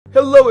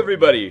Hello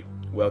everybody!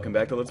 Welcome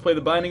back to Let's Play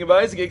The Binding of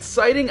Isaac.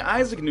 Exciting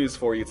Isaac news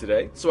for you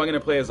today. So I'm going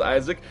to play as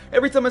Isaac.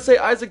 Every time I say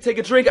Isaac, take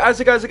a drink.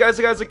 Isaac, Isaac,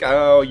 Isaac, Isaac.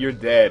 Oh, you're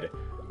dead.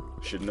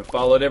 Shouldn't have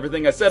followed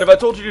everything I said. If I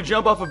told you to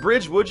jump off a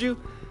bridge, would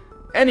you?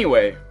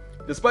 Anyway,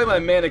 despite my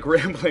manic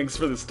ramblings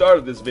for the start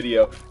of this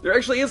video, there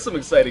actually is some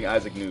exciting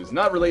Isaac news.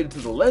 Not related to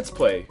the Let's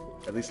Play,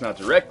 at least not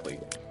directly,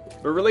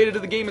 but related to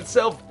the game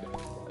itself.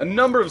 A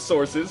number of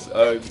sources,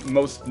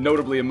 most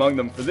notably among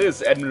them for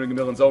this, Edmund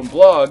McMillan's own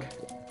blog,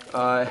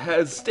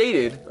 have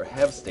stated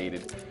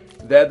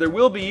that there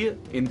will be,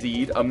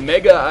 indeed, a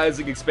Mega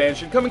Isaac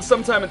expansion coming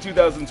sometime in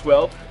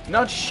 2012.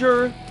 Not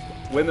sure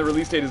when the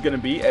release date is going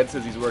to be. Ed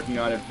says he's working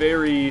on it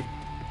very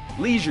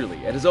leisurely,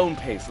 at his own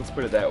pace, let's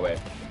put it that way.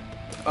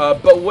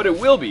 But what it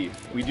will be,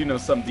 we do know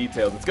some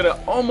details. It's going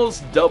to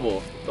almost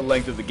double the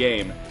length of the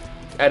game,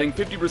 adding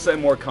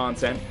 50% more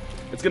content.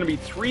 It's going to be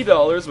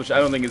 $3, which I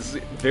don't think is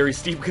very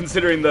steep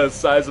considering the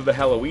size of the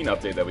Halloween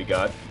update that we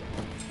got.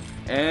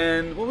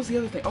 And what was the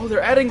other thing? Oh,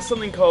 they're adding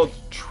something called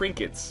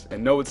trinkets.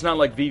 And no, it's not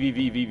like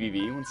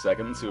VVV. One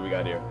second, let's see what we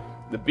got here.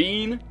 The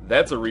bean,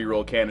 that's a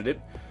reroll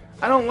candidate.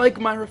 I don't like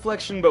my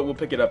reflection, but we'll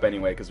pick it up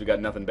anyway because we got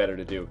nothing better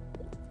to do.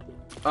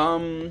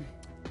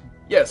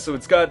 Yeah, so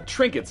it's got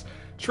trinkets.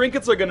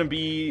 Trinkets are going to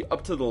be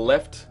up to the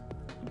left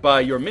by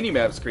your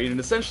minimap screen, and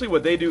essentially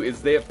what they do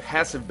is they have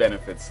passive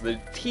benefits.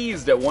 They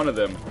teased at one of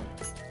them,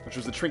 which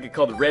was a trinket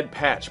called Red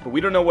Patch, but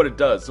we don't know what it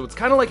does. So it's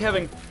kind of like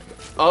having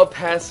a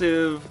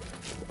passive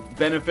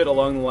benefit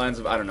along the lines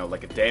of, I don't know,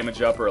 like a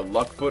damage up or a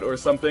luck foot or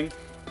something.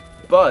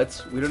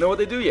 But we don't know what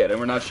they do yet, and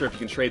we're not sure if you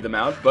can trade them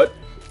out. But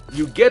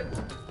you get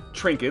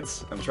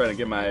trinkets. I'm trying to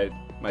get my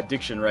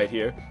diction right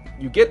here.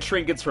 You get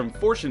trinkets from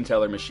fortune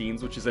teller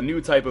machines, which is a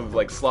new type of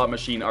like slot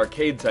machine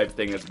arcade type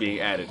thing that's being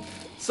added.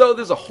 So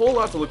there's a whole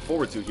lot to look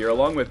forward to here,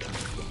 along with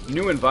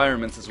new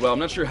environments as well. I'm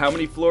not sure how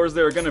many floors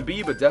there are going to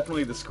be, but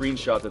definitely the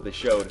screenshot that they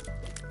showed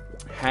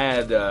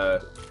had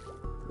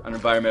an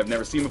environment I've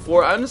never seen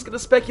before. I'm just going to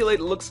speculate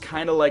it looks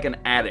kind of like an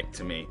attic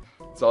to me.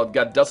 So it's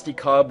got dusty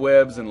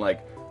cobwebs and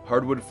like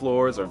hardwood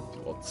floors, or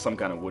well, some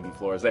kind of wooden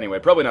floors. Anyway,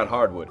 probably not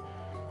hardwood.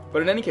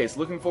 But in any case,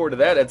 looking forward to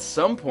that at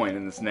some point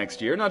in this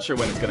next year. Not sure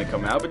when it's going to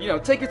come out, but you know,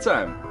 take your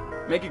time.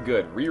 Make it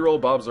good.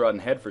 Reroll Bob's Rotten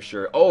Head for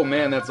sure. Oh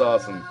man, that's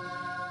awesome.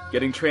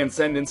 Getting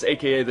Transcendence,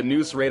 aka the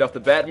Noose, right off the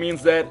bat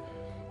means that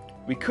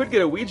we could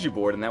get a Ouija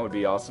board, and that would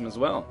be awesome as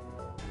well.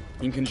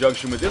 In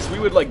conjunction with this, we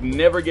would like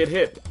never get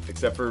hit,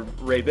 except for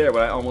right there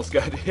when I almost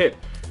got hit.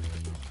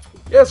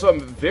 Yeah, so I'm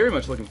very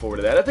much looking forward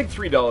to that. I think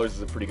 $3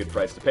 is a pretty good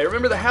price to pay.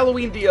 Remember, the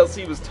Halloween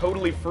DLC was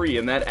totally free,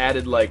 and that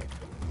added like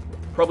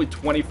probably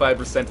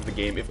 25% of the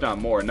game, if not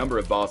more, a number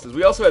of bosses.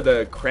 We also had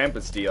the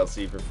Krampus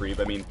DLC for free,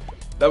 but I mean,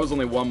 that was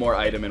only one more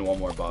item and one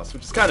more boss,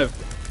 which is kind of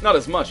not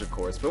as much, of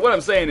course. But what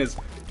I'm saying is,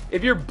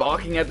 if you're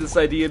balking at this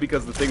idea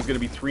because the thing's going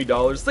to be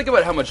 $3, think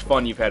about how much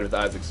fun you've had with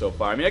Isaac so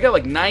far. I mean, I got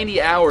like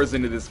 90 hours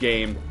into this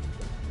game.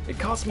 It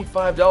cost me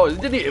 $5.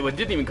 It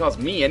didn't even cost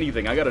me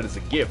anything. I got it as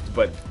a gift,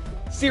 but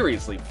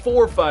seriously, $4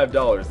 or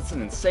 $5. That's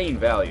an insane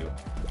value.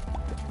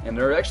 And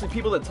there are actually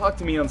people that talk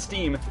to me on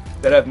Steam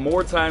that have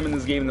more time in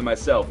this game than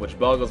myself, which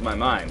boggles my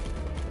mind.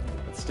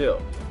 But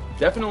still,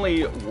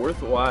 definitely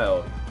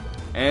worthwhile.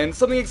 And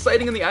something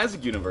exciting in the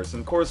Isaac universe.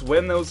 And of course,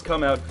 when those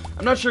come out,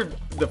 I'm not sure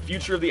the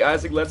future of the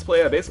Isaac Let's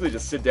Play. I basically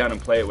just sit down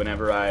and play it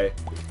whenever I,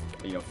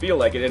 feel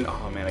like it. And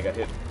oh man, I got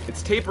hit.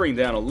 It's tapering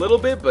down a little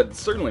bit, but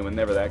certainly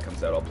whenever that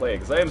comes out, I'll play it,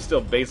 because I am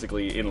still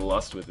basically in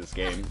lust with this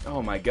game.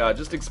 Oh my god,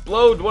 just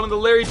explode one of the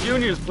Larry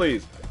Juniors,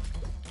 please.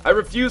 I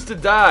refuse to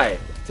die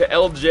to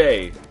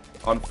LJ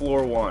on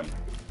floor 1.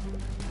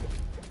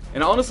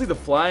 And honestly, the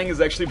flying is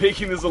actually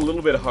making this a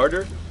little bit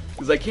harder,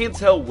 because I can't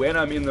tell when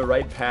I'm in the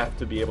right path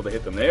to be able to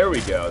hit them. There we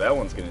go, that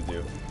one's gonna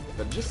do.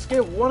 But just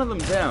get one of them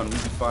down,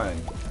 we'll be fine.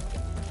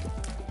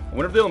 I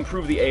wonder if they'll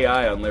improve the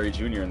AI on Larry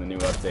Jr. in the new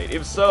update.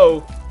 If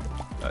so,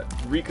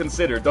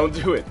 reconsider, don't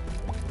do it.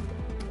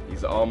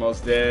 He's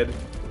almost dead.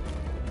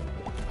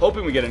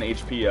 Hoping we get an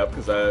HP up,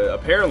 because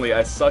apparently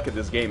I suck at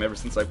this game ever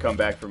since I've come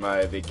back from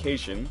my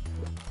vacation.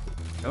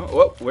 Oh,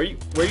 whoa, where you,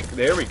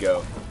 there we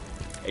go.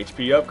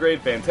 HP upgrade,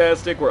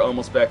 fantastic. We're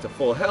almost back to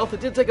full health. It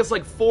did take us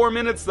like 4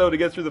 minutes, though, to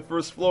get through the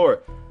first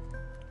floor,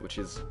 which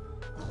is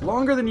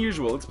longer than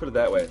usual, let's put it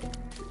that way.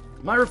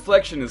 My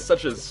reflection is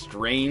such a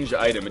strange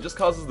item. It just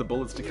causes the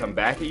bullets to come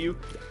back at you,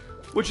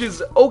 which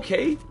is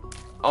okay,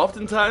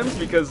 oftentimes,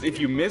 because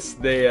if you miss,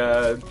 they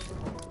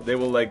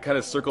will like kind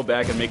of circle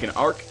back and make an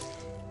arc,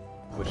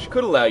 which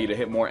could allow you to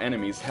hit more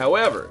enemies.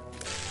 However,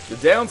 the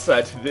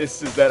downside to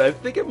this is that I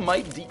think it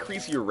might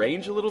decrease your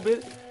range a little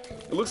bit.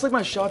 It looks like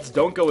my shots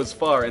don't go as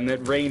far, and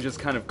that range is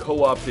kind of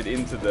co-opted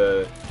into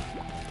the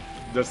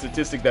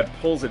statistic that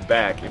pulls it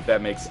back, if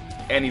that makes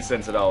any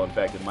sense at all. In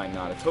fact, it might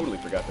not. I totally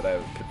forgot that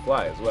I could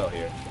fly as well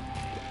here.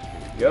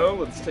 Here we go.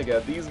 Let's take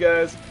out these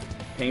guys.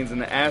 Pains in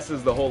the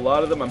asses, the whole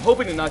lot of them. I'm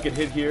hoping to not get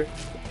hit here.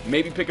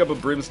 Maybe pick up a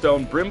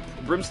Brimstone.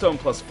 Brimstone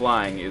plus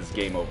flying is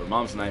game over.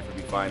 Mom's Knife would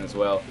be fine as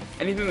well.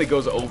 Anything that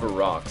goes over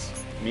rocks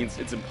means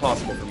it's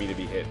impossible for me to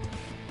be hit.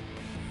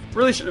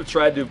 Really should have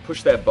tried to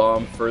push that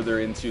bomb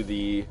further into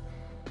the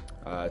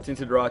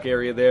Tinted rock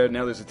area there.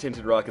 Now there's a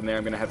tinted rock in there.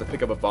 I'm going to have to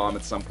pick up a bomb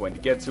at some point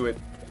to get to it.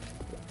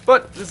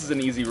 But this is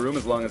an easy room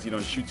as long as you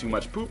don't shoot too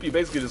much poop. You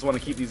basically just want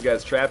to keep these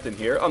guys trapped in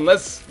here.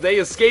 Unless they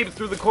escape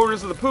through the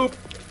corners of the poop.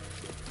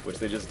 Which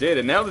they just did.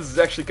 And now this is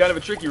actually kind of a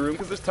tricky room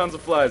because there's tons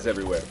of flies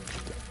everywhere.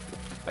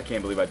 I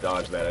can't believe I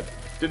dodged that. I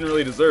didn't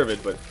really deserve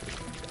it, but...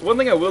 One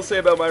thing I will say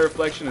about my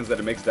reflection is that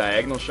it makes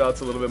diagonal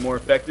shots a little bit more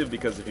effective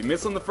because if you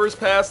miss on the first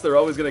pass, they're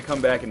always going to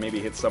come back and maybe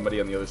hit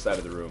somebody on the other side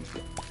of the room.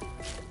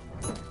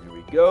 Here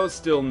we go.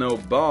 Still no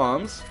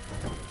bombs.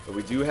 But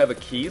we do have a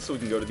key, so we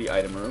can go to the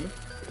item room.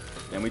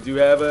 And we do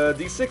have a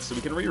D6, so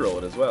we can reroll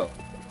it as well.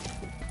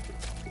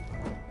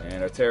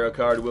 And our tarot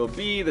card will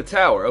be the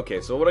tower.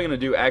 Okay, so what I'm going to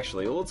do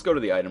actually, well, let's go to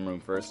the item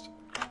room first.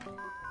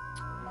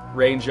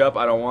 Range up,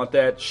 I don't want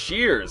that.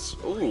 Shears.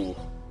 Ooh.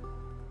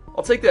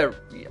 I'll take that.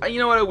 You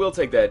know what? I will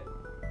take that.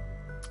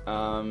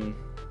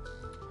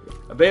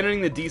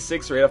 Abandoning the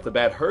D6 right off the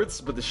bat hurts,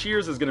 but the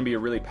shears is going to be a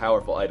really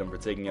powerful item for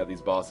taking out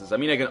these bosses. I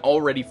mean, I can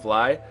already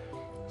fly,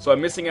 so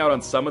I'm missing out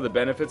on some of the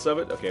benefits of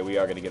it. Okay, we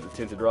are going to get the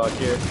tinted rock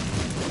here.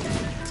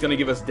 It's going to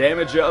give us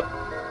damage up,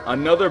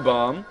 another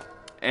bomb,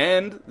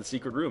 and the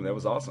secret room. That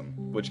was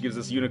awesome. Which gives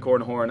us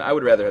unicorn horn. I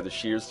would rather have the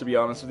shears, to be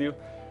honest with you.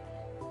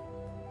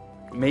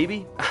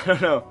 Maybe? I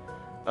don't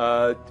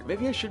know.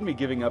 Maybe I shouldn't be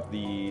giving up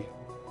the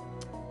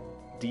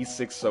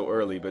D6 so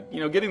early, but, you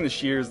know, getting the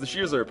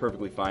shears are a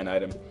perfectly fine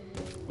item.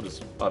 We'll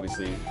just,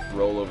 obviously,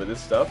 roll over this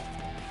stuff.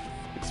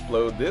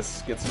 Explode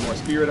this, get some more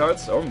spirit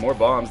hearts, or more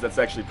bombs. That's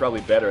actually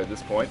probably better at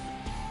this point.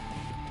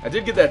 I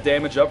did get that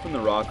damage up from the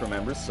rock,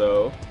 remember,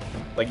 so...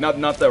 Like, not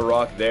the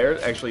rock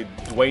there, actually,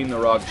 Dwayne The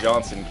Rock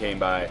Johnson came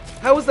by.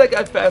 How was that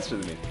guy faster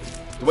than me?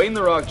 Dwayne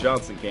The Rock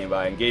Johnson came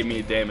by and gave me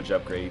a damage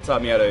upgrade. He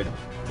taught me how to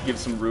give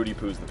some Rudy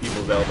Poos, the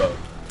people's elbow.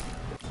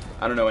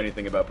 I don't know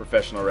anything about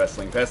professional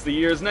wrestling past the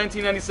years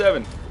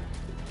 1997.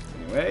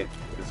 Anyway,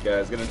 this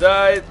guy's gonna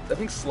die. I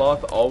think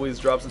Sloth always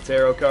drops a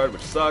tarot card,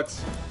 which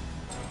sucks.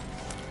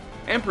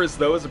 Empress,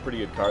 though, is a pretty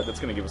good card.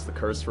 That's gonna give us the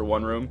curse for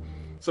one room.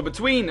 So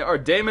between our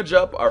damage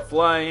up, our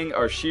flying,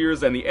 our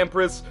shears, and the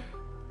Empress,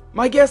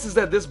 my guess is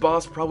that this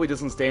boss probably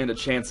doesn't stand a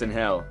chance in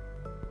hell.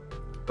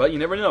 But you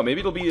never know. Maybe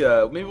it'll be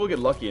maybe we'll get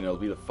lucky and it'll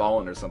be the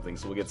Fallen or something,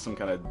 so we'll get some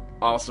kind of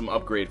awesome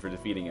upgrade for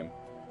defeating him.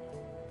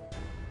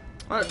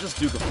 Just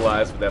Duke of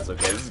Flies, but that's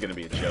okay. This is going to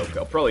be a joke.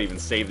 I'll probably even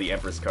save the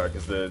Empress card,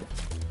 because the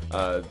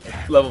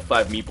level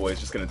 5 Meat Boy is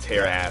just going to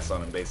tear ass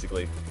on him,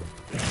 basically.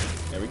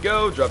 There we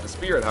go. Drop the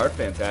Spirit Heart.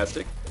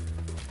 Fantastic.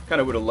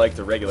 Kind of would have liked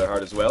a regular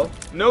heart as well.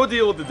 No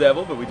deal with the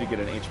Devil, but we did get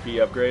an HP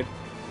upgrade.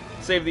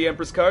 Save the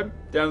Empress card.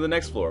 Down to the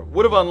next floor.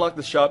 Would have unlocked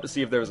the shop to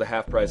see if there was a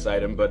half-price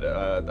item, but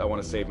I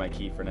want to save my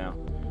key for now.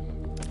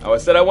 Oh, I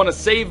said I want to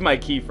save my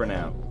key for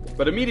now.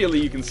 But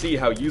immediately you can see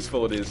how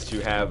useful it is to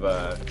have...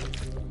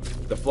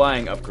 the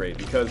flying upgrade,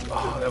 because,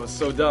 oh, that was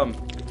so dumb.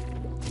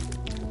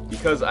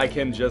 Because I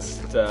can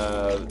just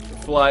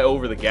fly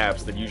over the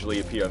gaps that usually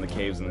appear on the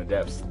caves in the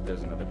depths.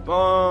 There's another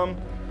bomb.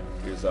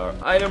 Here's our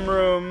item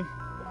room.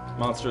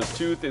 Monstrous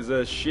Tooth is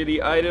a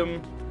shitty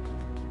item,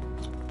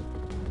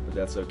 but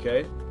that's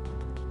okay.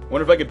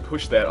 Wonder if I could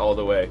push that all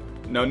the way.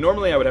 Now,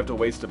 normally I would have to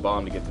waste a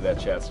bomb to get to that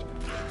chest.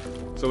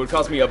 So it would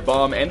cost me a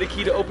bomb and a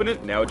key to open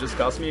it. Now it just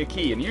costs me a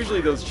key, and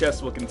usually those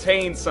chests will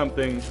contain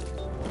something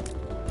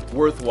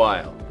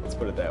worthwhile. Let's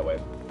put it that way.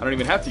 I don't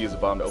even have to use a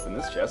bomb to open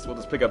this chest. We'll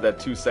just pick up that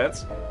 2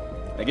 cents.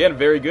 Again,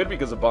 very good,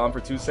 because a bomb for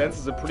 2 cents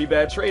is a pretty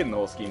bad trade in the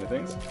whole scheme of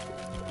things.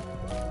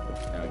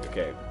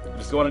 Okay, I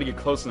just wanted to get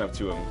close enough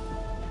to him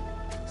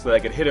so that I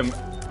could hit him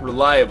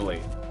reliably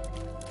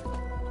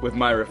with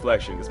my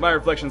reflection. Because my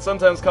reflection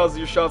sometimes causes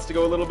your shots to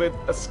go a little bit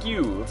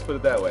askew. Let's put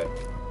it that way.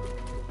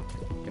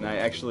 Can I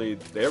actually...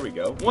 There we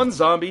go. 1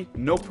 zombie,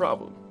 no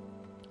problem.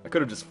 I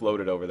could have just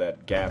floated over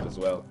that gap as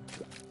well.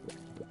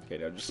 Okay,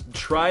 now just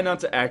try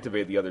not to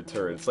activate the other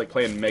turret. It's like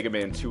playing Mega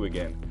Man 2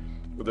 again,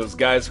 with those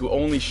guys who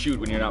only shoot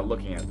when you're not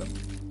looking at them.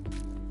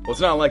 Well,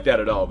 it's not like that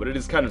at all, but it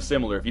is kind of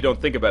similar if you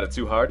don't think about it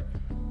too hard.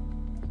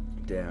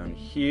 Down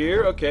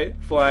here, okay,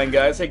 flying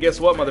guys. Hey, guess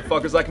what,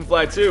 motherfuckers? I can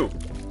fly too.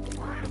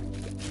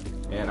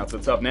 Yeah, not so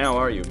tough now,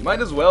 are you? Might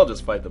as well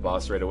just fight the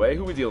boss right away.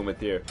 Who are we dealing with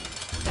here?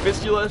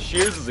 Fistula,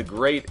 Shears is a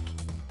great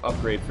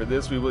upgrade for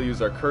this. We will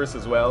use our curse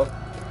as well,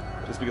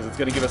 just because it's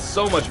going to give us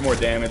so much more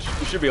damage.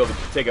 We should be able to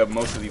take out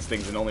most of these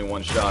things in only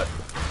one shot.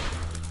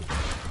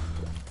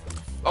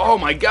 Oh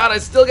my god, I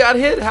still got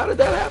hit! How did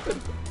that happen?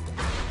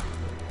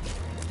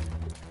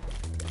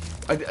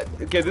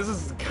 Okay, this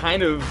is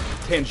kind of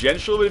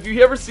tangential, but if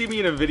you ever see me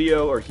in a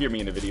video, or hear me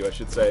in a video, I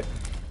should say,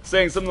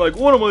 saying something like,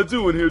 "What am I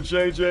doing here,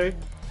 JJ?"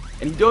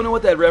 and you don't know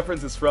what that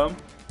reference is from,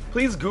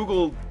 please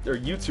Google or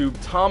YouTube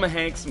Tom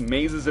Hanks'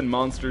 Mazes and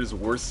Monsters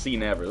Worst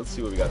Scene Ever. Let's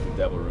see what we got in the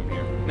Devil Room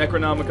here.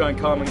 Necronomicon,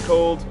 Common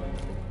Cold.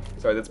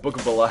 Sorry, that's Book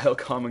of Belial,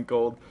 Common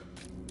Cold.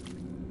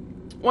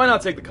 Why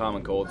not take the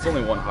Common Cold? It's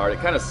only 1 heart. It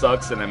kind of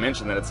sucks, and I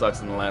mentioned that it sucks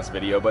in the last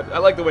video, but I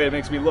like the way it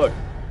makes me look.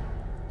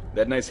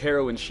 That nice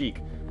heroin chic.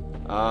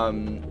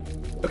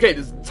 Okay,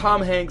 this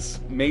Tom Hanks'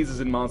 Mazes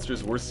and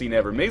Monsters Worst Scene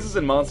Ever. Mazes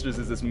and Monsters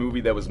is this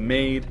movie that was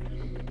made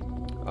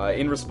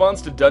in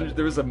response to Dungeon...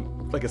 There was a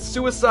like a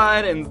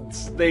suicide, and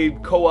they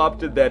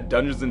co-opted that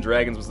Dungeons and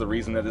Dragons was the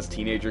reason that this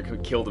teenager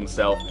killed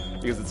himself,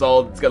 because it's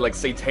got like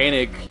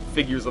satanic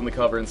figures on the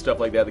cover and stuff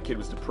like that. The kid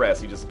was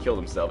depressed, he just killed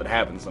himself. It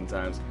happens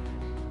sometimes.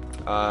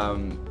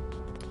 I'm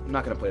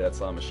not gonna play that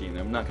slot machine.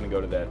 I'm not gonna go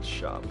to that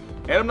shop,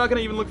 and I'm not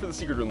gonna even look for the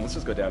secret room. Let's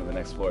just go down to the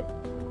next floor.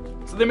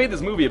 So they made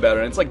this movie about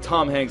it, and it's like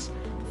Tom Hanks'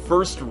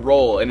 first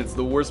role, and it's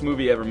the worst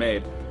movie ever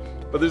made.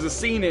 But there's a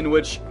scene in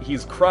which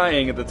he's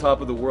crying at the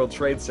top of the World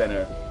Trade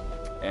Center,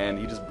 and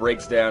he just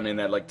breaks down in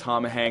that like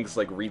Tom Hanks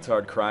like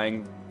retard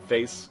crying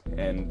face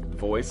and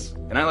voice.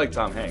 And I like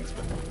Tom Hanks,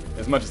 but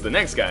as much as the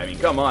next guy, I mean,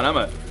 come on, I'm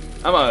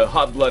a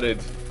hot-blooded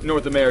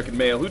North American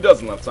male who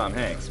doesn't love Tom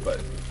Hanks,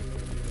 but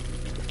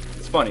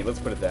it's funny, let's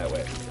put it that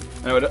way.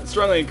 And I would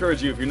strongly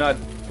encourage you, if you're not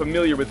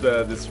familiar with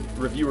this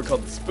reviewer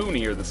called The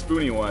Spoony, or The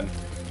Spoony One,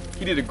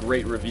 he did a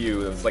great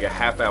review. It was like a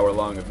half-hour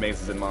long of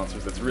Mazes and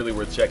Monsters that's really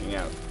worth checking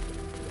out.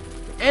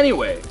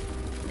 Anyway,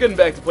 getting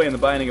back to playing The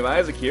Binding of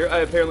Isaac here, I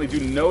apparently do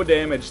no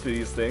damage to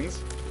these things,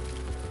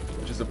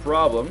 which is a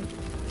problem.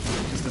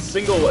 Just a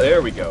single...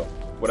 There we go.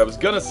 What I was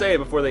gonna say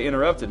before they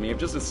interrupted me, if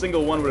just a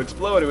single one would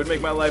explode, it would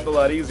make my life a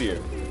lot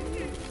easier.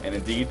 And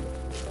indeed,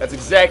 that's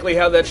exactly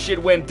how that shit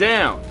went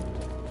down.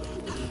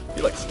 I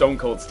feel like Stone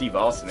Cold Steve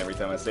Austin every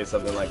time I say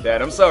something like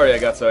that. I'm sorry I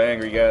got so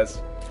angry,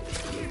 guys.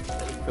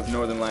 Because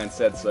Northernlion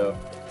said so.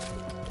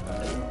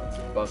 Let's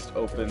bust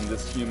open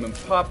this human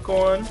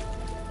popcorn.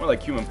 More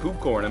like human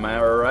poopcorn, am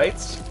I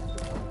right?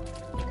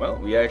 Well,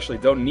 we actually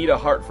don't need a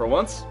heart for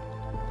once.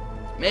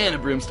 Man, a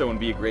brimstone would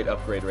be a great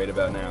upgrade right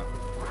about now.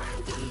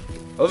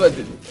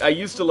 I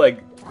used to, like,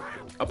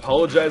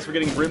 apologize for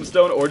getting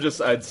brimstone, or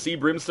just I'd see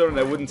brimstone and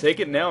I wouldn't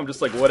take it. Now I'm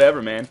just like,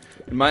 whatever, man.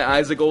 In my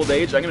Isaac old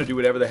age, I'm gonna do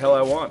whatever the hell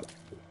I want.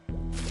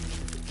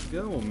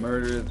 Go, we'll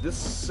murder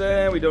this.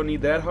 We don't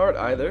need that heart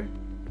either.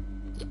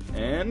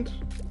 And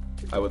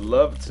I would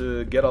love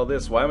to get all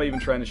this. Why am I even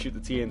trying to shoot the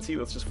TNT?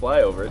 Let's just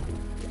fly over it.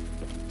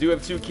 Do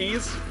have 2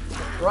 keys.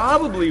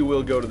 Probably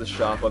will go to the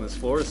shop on this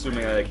floor,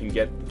 assuming I can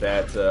get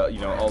that, you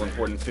know,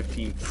 all-important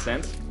 15th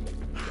cent.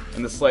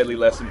 And the slightly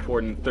less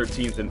important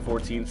 13th and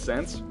 14th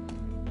cents.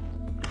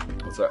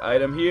 What's our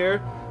item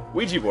here?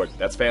 Ouija board.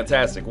 That's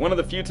fantastic. One of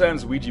the few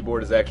times Ouija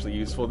board is actually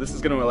useful. This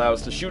is going to allow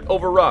us to shoot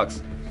over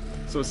rocks.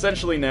 So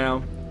essentially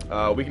now,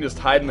 we can just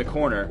hide in the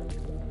corner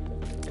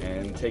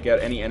and take out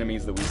any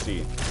enemies that we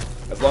see.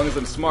 As long as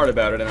I'm smart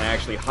about it and I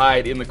actually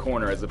hide in the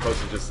corner as opposed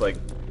to just, like,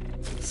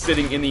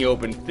 sitting in the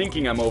open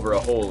thinking I'm over a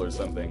hole or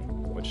something,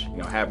 which, you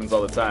know, happens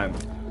all the time,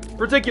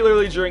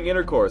 particularly during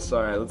intercourse.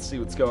 Alright, let's see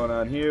what's going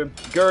on here.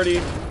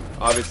 Gertie.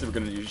 Obviously we're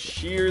going to use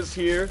shears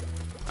here.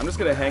 I'm just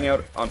going to hang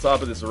out on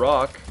top of this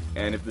rock,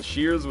 and if the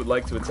shears would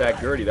like to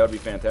attack Gertie, that would be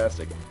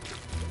fantastic.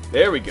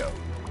 There we go.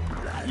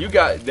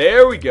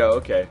 There we go,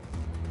 okay.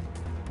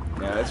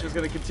 Now it's just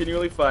going to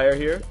continually fire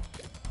here.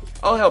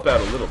 I'll help out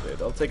a little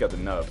bit. I'll take out the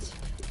nubs.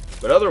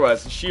 But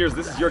otherwise, shears,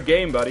 this is your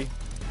game, buddy.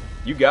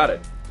 You got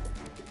it.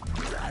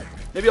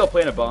 Maybe I'll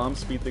plant a bomb,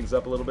 speed things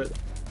up a little bit.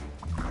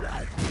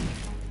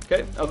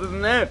 Okay, other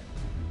than that,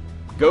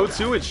 go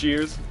to it,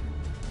 Shears.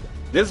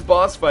 This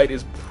boss fight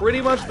is pretty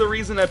much the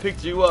reason I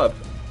picked you up.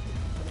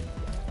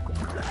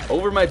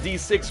 Over my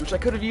D6, which I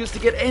could have used to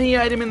get any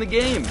item in the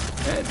game.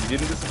 And you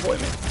didn't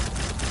disappoint me.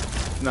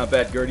 Not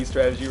bad Gertie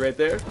strategy right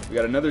there. We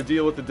got another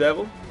deal with the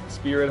devil.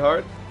 Spirit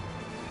heart.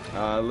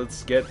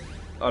 Let's get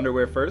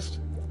underwear first.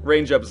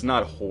 Range up is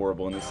not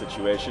horrible in this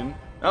situation.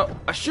 Oh,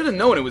 I should have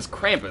known it was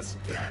Krampus.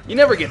 You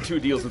never get 2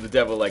 deals with the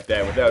devil like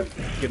that without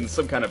getting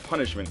some kind of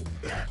punishment.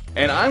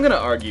 And I'm gonna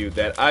argue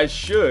that I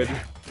should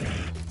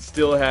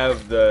still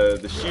have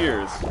the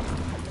shears.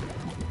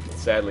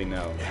 Sadly,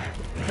 no.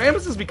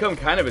 Krampus has become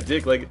kind of a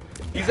dick. Like,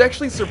 he's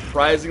actually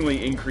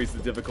surprisingly increased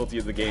the difficulty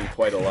of the game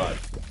quite a lot.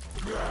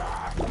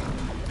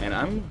 And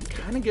I'm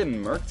kind of getting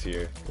murked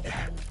here.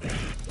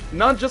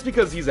 Not just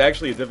because he's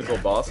actually a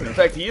difficult boss, and in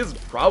fact, he is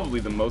probably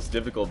the most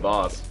difficult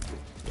boss.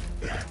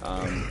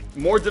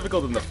 More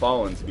difficult than the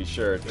Fallen, to be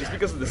sure, just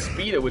because of the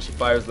speed at which he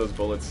fires those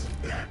bullets,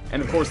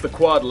 and of course the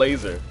quad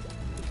laser.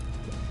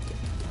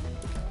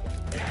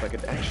 If I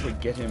could actually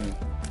get him...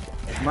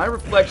 My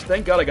reflection,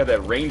 thank God I got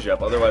that range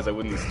up, otherwise I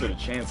wouldn't have stood a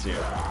chance here.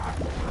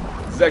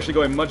 This is actually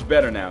going much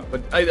better now,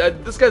 but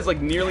this guy's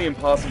like nearly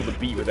impossible to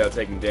beat without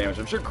taking damage.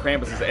 I'm sure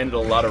Krampus has ended a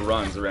lot of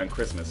runs around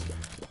Christmas.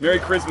 Merry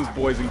Christmas,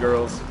 boys and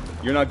girls.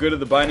 You're not good at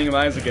the Binding of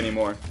Isaac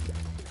anymore.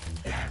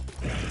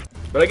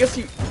 But I guess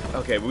you...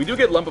 Okay, but we do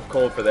get Lump of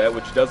Coal for that,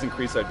 which does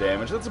increase our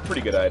damage. That's a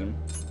pretty good item.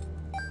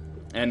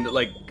 And,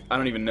 like, I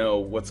don't even know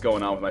what's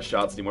going on with my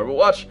shots anymore. But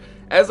watch,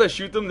 as I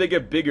shoot them, they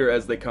get bigger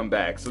as they come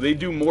back. So they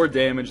do more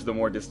damage the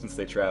more distance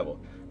they travel.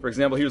 For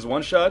example, here's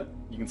one shot.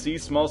 You can see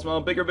small,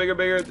 small, bigger, bigger,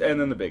 bigger, and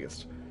then the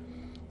biggest.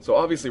 So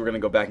obviously we're going to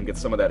go back and get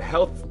some of that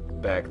health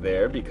back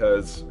there,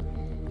 because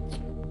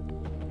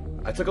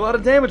I took a lot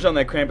of damage on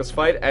that Krampus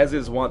fight, as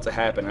is wont to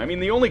happen. I mean,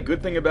 the only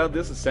good thing about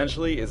this,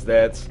 essentially, is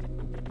that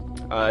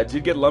I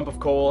did get Lump of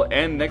Coal,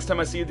 and next time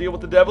I see a deal with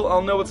the devil,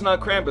 I'll know it's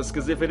not Krampus,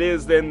 because if it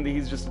is, then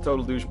he's just a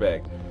total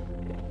douchebag.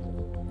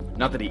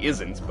 Not that he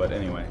isn't, but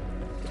anyway.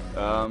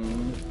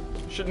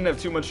 Shouldn't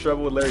have too much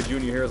trouble with Larry Jr.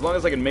 here. As long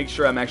as I can make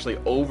sure I'm actually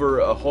over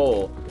a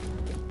hole,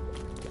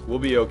 we'll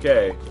be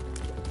okay.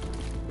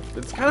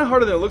 But it's kind of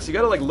harder than it looks. You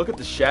gotta like look at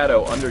the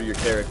shadow under your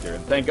character.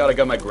 And thank God I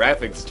got my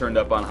graphics turned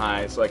up on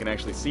high so I can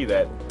actually see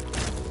that.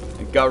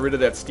 And got rid of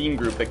that Steam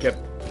group that kept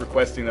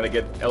requesting that I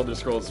get Elder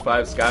Scrolls V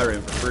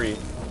Skyrim for free.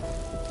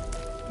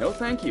 No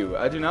thank you.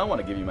 I do not want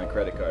to give you my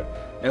credit card.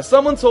 Now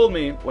someone told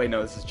me... Wait,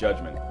 no, this is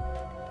Judgment.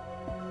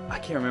 I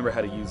can't remember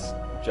how to use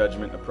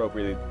Judgment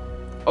appropriately.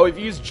 Oh, if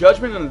you use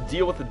Judgment in the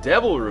Deal with the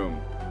Devil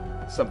room,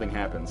 something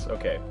happens.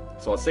 Okay,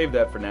 so I'll save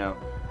that for now.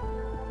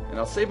 And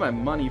I'll save my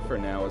money for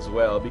now as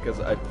well,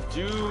 because I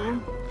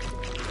do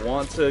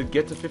want to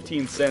get to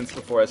 15 cents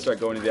before I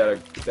start going to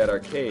that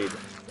arcade.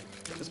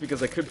 Just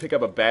because I could pick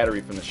up a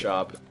battery from the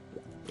shop.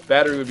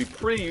 Battery would be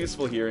pretty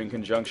useful here in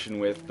conjunction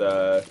with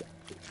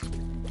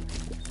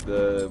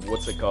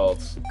what's it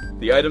called?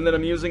 The item that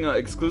I'm using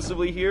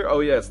exclusively here? Oh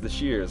yeah, it's the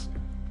shears.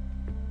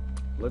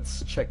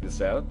 Let's check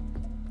this out.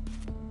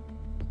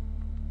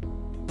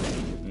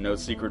 No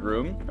secret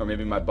room, or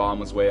maybe my bomb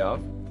was way off.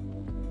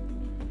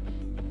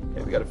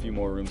 Okay, we got a few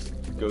more rooms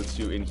to go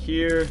to in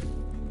here.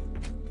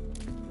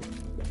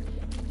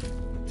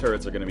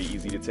 Turrets are going to be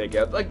easy to take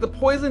out. Like, the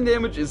poison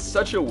damage is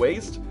such a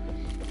waste,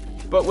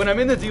 but when I'm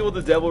in the Deal with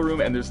the Devil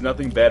room and there's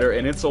nothing better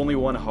and it's only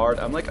one heart,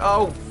 I'm like,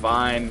 oh,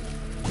 fine.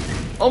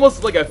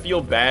 Almost like I feel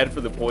bad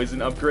for the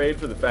poison upgrade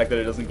for the fact that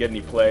it doesn't get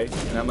any play,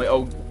 and I'm like,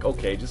 oh,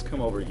 okay, just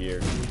come over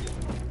here.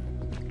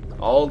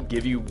 I'll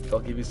give you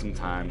some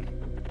time.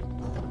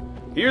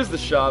 Here's the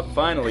shop,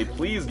 finally.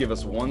 Please give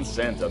us 1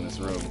 cent on this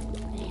room.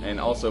 And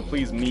also,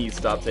 please me,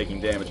 stop taking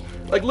damage.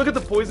 Like, look at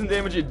the poison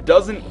damage. It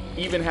doesn't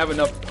even have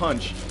enough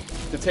punch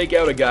to take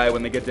out a guy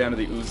when they get down to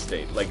the ooze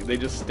state. Like, they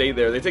just stay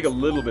there. They take a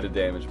little bit of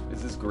damage.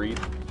 Is this greed?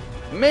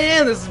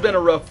 Man, this has been a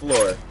rough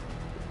floor.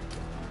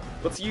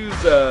 Let's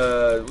use,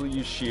 we'll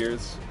use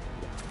shears.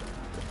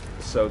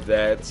 So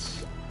that,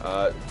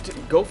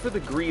 go for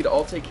the greed.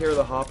 I'll take care of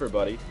the hopper,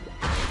 buddy.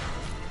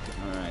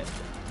 Alright.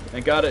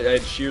 Thank God I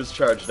had shears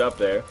charged up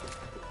there.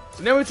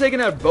 So now we've taken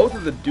out both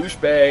of the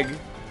douchebag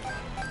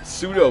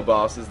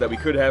pseudo-bosses that we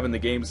could have in the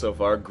game so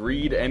far,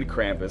 Greed and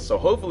Krampus, so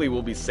hopefully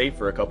we'll be safe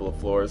for a couple of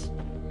floors.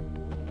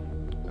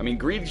 I mean,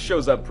 Greed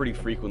shows up pretty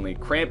frequently,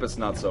 Krampus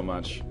not so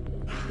much.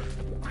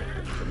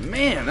 But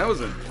man, that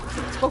was a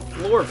tough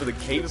floor for the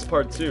caves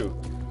part 2.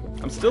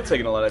 I'm still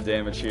taking a lot of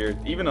damage here,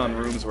 even on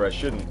rooms where I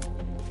shouldn't.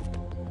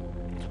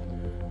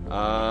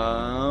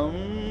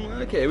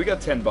 Okay, we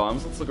got 10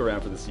 bombs. Let's look around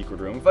for the secret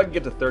room. If I could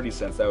get to 30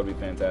 cents, that would be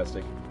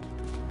fantastic.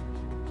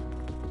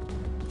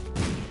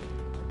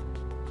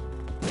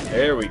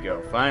 There we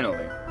go,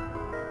 finally.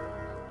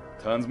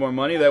 Tons more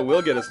money. That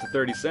will get us to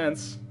 30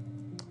 cents.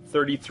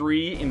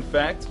 33, in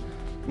fact.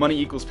 Money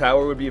equals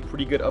power would be a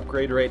pretty good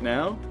upgrade right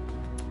now.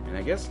 And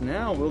I guess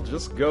now we'll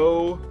just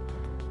go...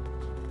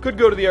 Could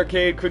go to the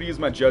arcade, could use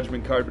my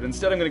Judgment card, but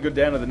instead I'm going to go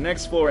down to the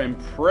next floor and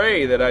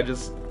pray that I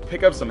just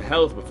pick up some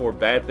health before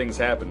bad things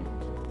happen.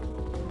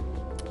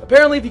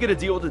 Apparently, if you get a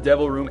Deal with the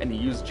Devil room and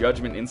you use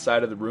Judgment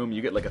inside of the room,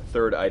 you get like a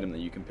third item that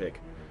you can pick.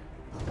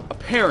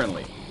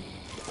 Apparently.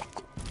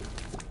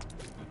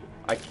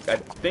 I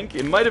think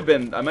it might have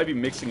been, I might be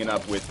mixing it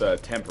up with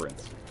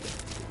Temperance.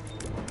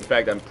 In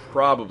fact, I'm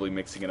probably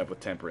mixing it up with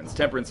Temperance.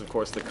 Temperance, of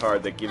course, the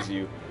card that gives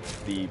you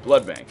the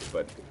blood bank,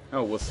 but,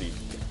 oh, we'll see.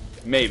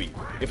 Maybe.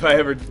 If I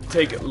ever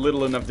take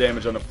little enough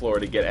damage on the floor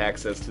to get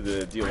access to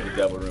the Deal with the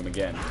Devil room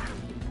again.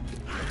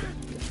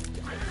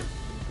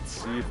 Let's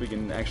see if we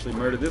can actually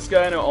murder this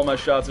guy. Now all my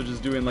shots are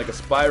just doing like a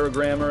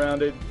spirogram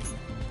around it.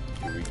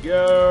 Here we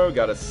go.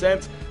 Got a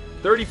cent.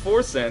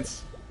 34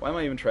 cents. Why am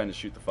I even trying to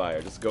shoot the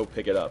fire? Just go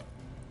pick it up.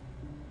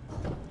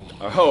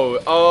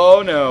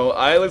 Oh no.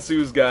 Eyeless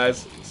ooze,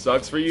 guys.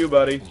 Sucks for you,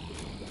 buddy.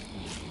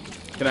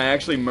 Can I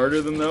actually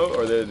murder them, though?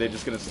 Or are they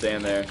just going to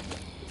stand there?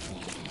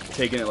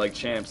 Taking it like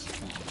champs.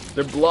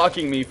 They're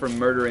blocking me from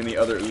murdering the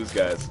other ooze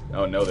guys.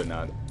 Oh, no, they're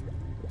not.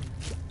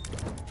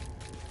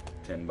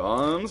 10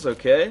 bombs,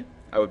 okay.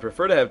 I would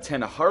prefer to have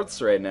 10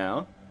 hearts right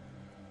now.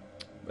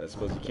 But I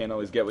suppose you can't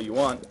always get what you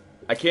want.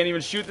 I can't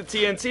even shoot the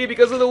TNT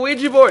because of the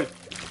Ouija board!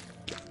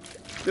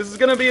 This is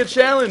gonna be a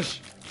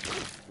challenge!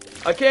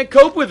 I can't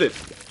cope with it!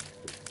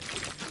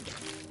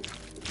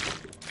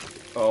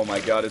 Oh my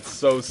god, it's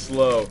so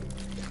slow.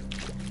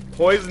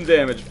 Poison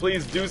damage,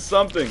 please do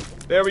something.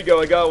 There we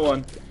go, I got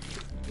one.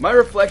 My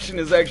reflection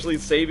is actually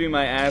saving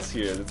my ass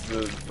here. That's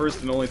the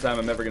first and only time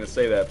I'm ever gonna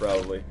say that,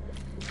 probably.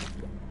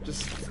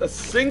 Just a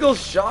single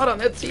shot on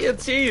that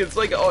TNT. It's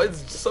like, oh,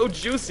 it's so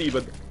juicy,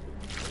 but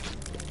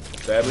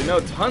sadly, no.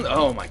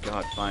 Oh my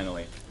god,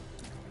 finally.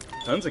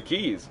 Tons of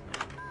keys.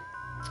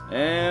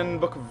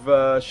 And Book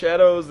of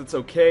Shadows, it's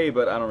okay,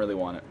 but I don't really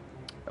want it.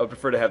 I would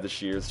prefer to have the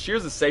shears.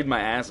 Shears has saved my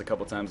ass a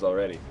couple times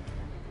already.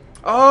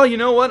 Oh, you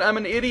know what? I'm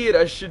an idiot.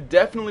 I should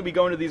definitely be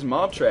going to these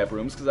mob trap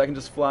rooms because I can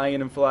just fly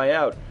in and fly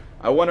out.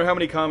 I wonder how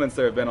many comments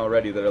there have been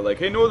already that are like,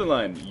 hey,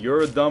 Northernlion,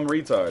 you're a dumb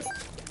retard.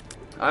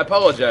 I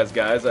apologize,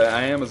 guys.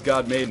 I am as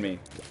God made me.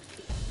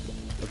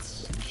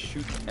 Let's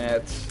shoot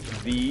at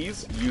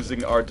these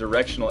using our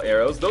directional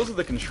arrows. Those are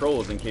the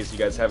controls in case you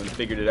guys haven't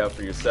figured it out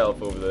for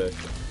yourself over the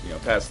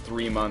past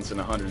 3 months and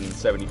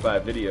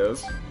 175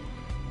 videos.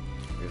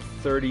 We have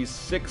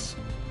 36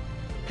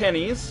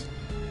 pennies.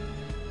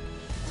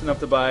 It's enough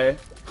to buy...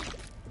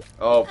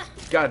 Oh,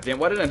 goddamn,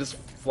 why didn't I just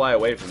fly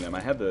away from them? I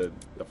had the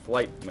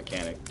flight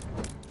mechanic.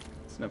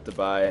 It's enough to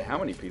buy how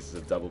many pieces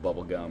of double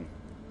bubble gum?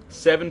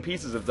 7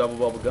 pieces of double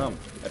bubble gum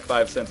at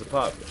 5 cents a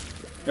pop.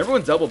 Remember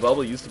when double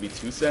bubble used to be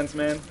 2 cents,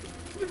 man?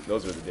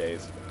 Those were the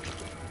days.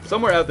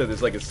 Somewhere out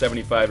there's like a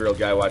 75-year-old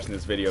guy watching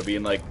this video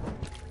being like,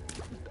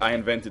 I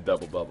invented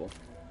double bubble.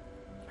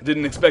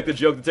 Didn't expect the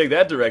joke to take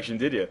that direction,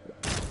 did you?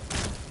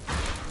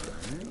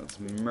 Right, let's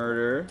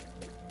murder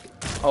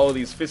all of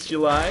these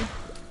fistulae.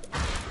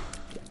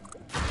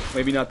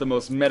 Maybe not the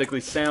most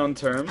medically sound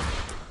term,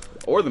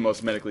 or the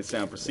most medically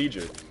sound procedure.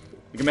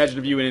 You can imagine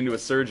if you went into a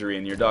surgery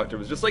and your doctor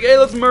was just like, hey,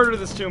 let's murder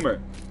this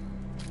tumor.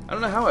 I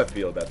don't know how I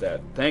feel about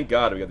that. Thank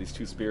God we got these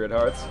 2 spirit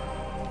hearts.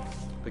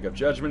 Pick up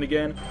judgment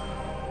again.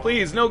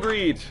 Please, no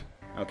greed.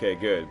 Okay,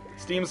 good.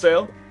 Steam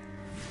sale.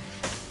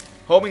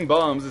 Homing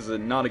bombs is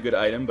not a good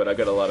item, but I've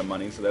got a lot of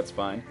money, so that's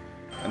fine.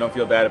 I don't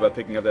feel bad about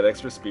picking up that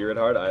extra spirit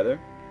heart either.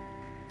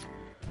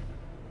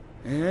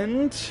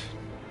 And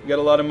we got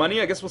a lot of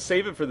money. I guess we'll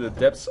save it for the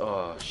depths.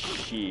 Oh,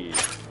 shit.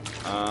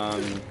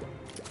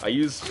 I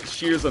used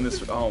shears on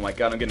this. Oh my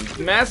god, I'm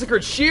getting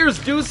massacred. Shears,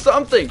 do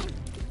something!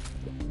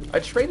 I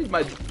traded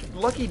my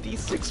lucky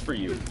D6 for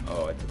you.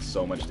 Oh, I took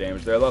so much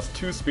damage there. I lost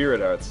 2 spirit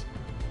hearts.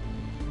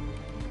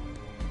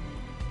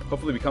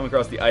 Hopefully we come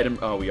across the item.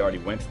 Oh, we already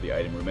went to the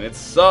item room and it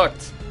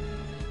sucked!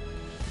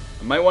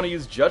 I might want to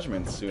use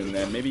Judgment soon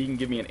then. Maybe you can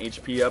give me an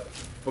HP up.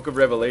 Book of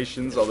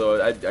Revelations,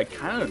 although I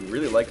kind of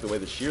really like the way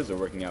the shears are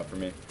working out for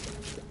me.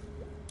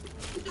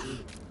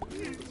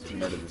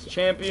 Murder this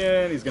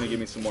champion. He's going to give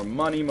me some more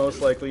money, most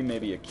likely.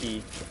 Maybe a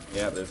key.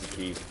 Yeah, there's a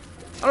key.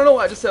 I don't know.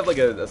 I just have like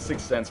a 6th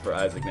sense for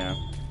Isaac now.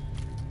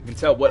 You can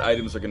tell what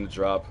items are going to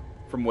drop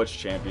from which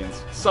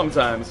champions.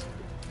 Sometimes.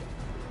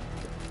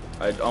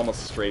 I'd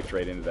almost strafed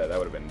right into that. That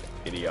would have been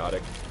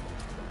idiotic.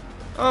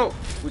 Oh,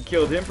 we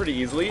killed him pretty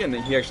easily, and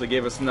he actually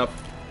gave us enough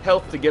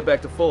health to get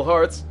back to full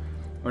hearts.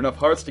 Or enough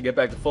hearts to get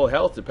back to full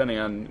health, depending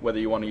on whether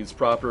you want to use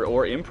proper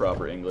or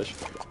improper English.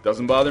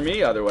 Doesn't bother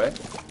me either way.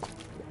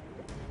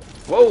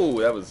 Whoa,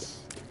 that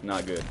was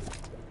not good.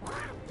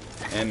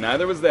 And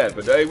neither was that,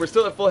 but we're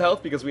still at full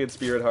health because we had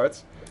spirit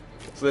hearts.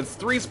 So that's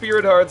 3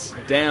 spirit hearts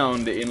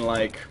downed in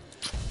like,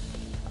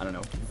 I don't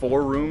know,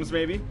 4 rooms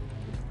maybe?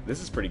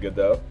 This is pretty good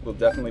though. We'll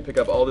definitely pick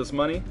up all this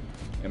money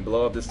and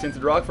blow up this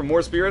tinted rock for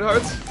more spirit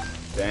hearts.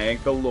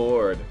 Thank the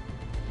Lord.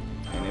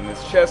 And in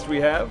this chest we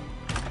have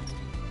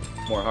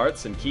more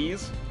hearts and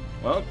keys.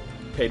 Well,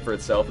 paid for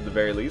itself at the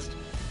very least.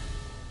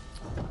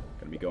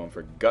 Gonna be going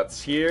for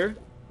guts here.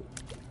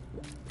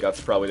 Guts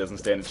probably doesn't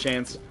stand a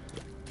chance.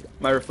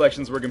 My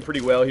reflection's working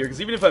pretty well here, because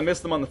even if I miss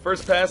them on the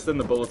first pass, then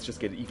the bullets just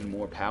get even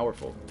more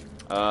powerful.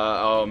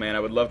 Oh man, I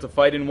would love to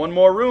fight in one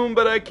more room,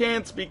 but I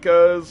can't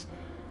because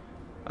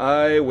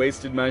I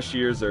wasted my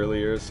shears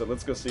earlier. So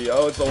let's go see.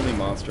 Oh, it's only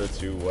Monster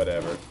 2,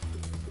 whatever.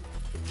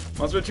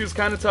 Monster 2's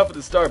kind of tough at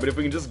the start, but if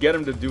we can just get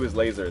him to do his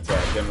laser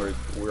attack, then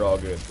we're all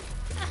good.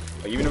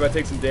 Like, even if I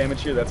take some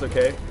damage here, that's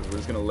okay, because we're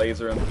just going to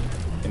laser him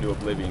into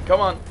oblivion.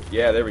 Come on!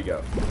 Yeah, there we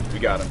go. We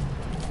got him.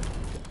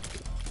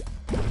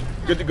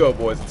 Good to go,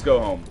 boys. Let's go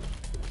home.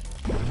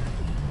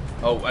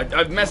 Oh,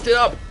 I've messed it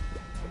up!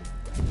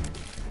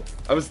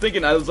 I was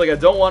like, I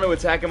don't want to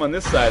attack him on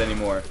this side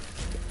anymore.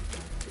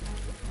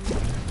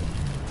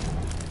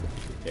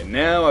 Okay,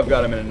 now I've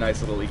got him in a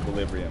nice little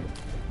equilibrium.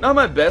 Not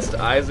my best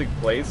Isaac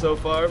play so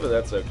far, but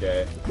that's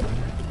okay.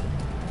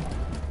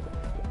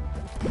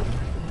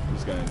 I'm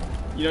just gonna...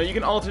 You know, you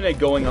can alternate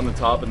going on the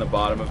top and the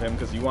bottom of him,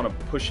 because you want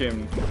to push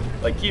him,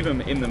 like, keep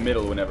him in the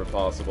middle whenever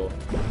possible.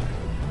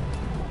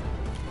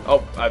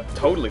 Oh, I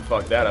totally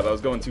fucked that up. I was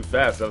going too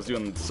fast. I was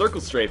doing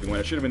circle strafing when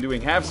I should have been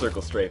doing half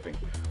circle strafing.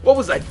 What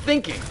was I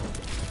thinking?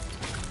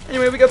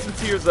 Anyway, we got some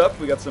tears up.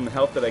 We got some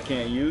health that I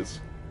can't use.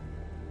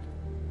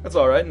 That's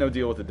alright. No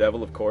deal with the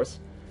devil, of course.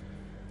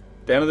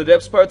 Down to the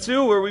Depths Part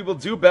 2, where we will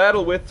do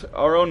battle with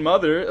our own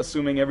mother,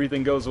 assuming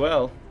everything goes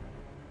well.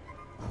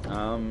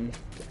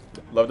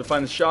 Love to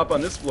find the shop on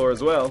this floor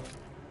as well.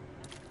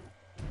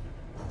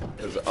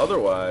 Because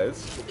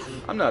otherwise,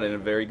 I'm not in a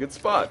very good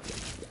spot.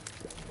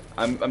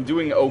 I'm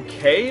doing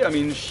okay. I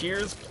mean,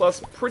 shears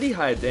plus pretty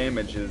high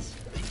damage is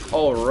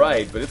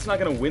alright, but it's not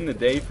going to win the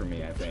day for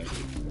me, I think.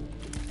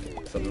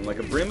 Something like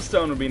a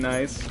brimstone would be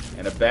nice,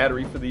 and a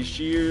battery for these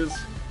shears,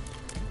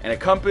 and a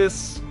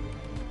compass,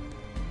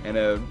 and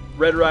a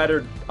Red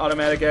Ryder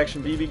automatic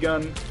action BB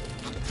gun.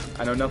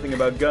 I know nothing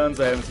about guns.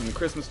 I haven't seen the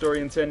Christmas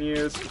Story in 10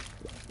 years.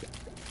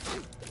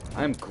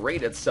 I'm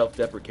great at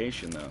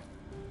self-deprecation, though.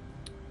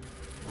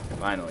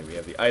 Finally, we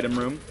have the item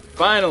room.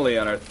 Finally,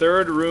 on our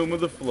 3rd room of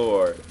the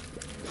floor.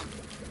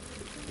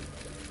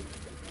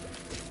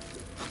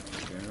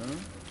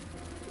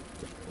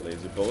 Yeah.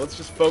 Laser bullets,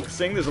 just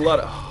focusing. There's a lot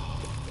of...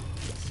 Oh,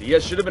 see, I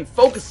should have been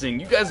focusing.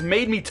 You guys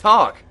made me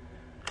talk.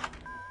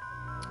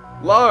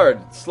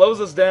 Lard slows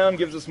us down,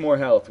 gives us more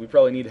health. We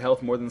probably need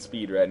health more than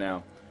speed right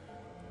now.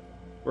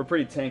 We're a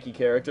pretty tanky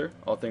character,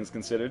 all things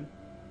considered.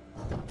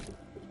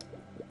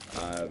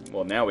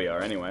 Well, now we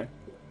are, anyway.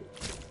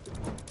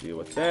 Deal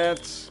with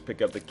that.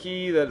 Pick up the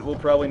key that will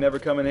probably never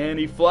come in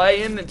handy. Fly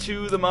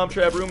into the mob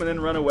trap room and then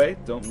run away.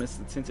 Don't miss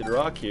the tinted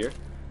rock here.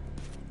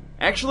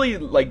 Actually,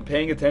 like,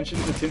 paying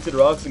attention to tinted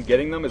rocks and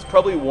getting them has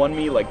probably won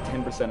me like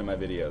 10% of my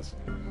videos.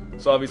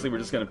 So obviously we're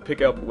just going to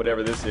pick up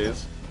whatever this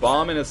is.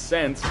 Bomb in a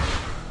sense.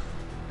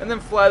 And then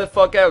fly the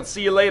fuck out.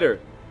 See you later.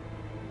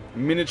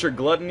 Miniature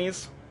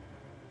gluttonies.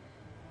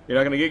 You're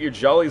not going to get your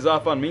jollies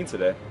off on me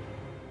today.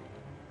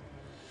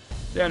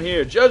 Down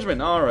here.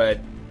 Judgment. Alright.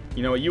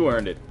 You know what? You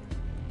earned it.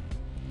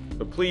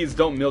 But please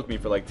don't milk me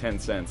for like 10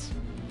 cents.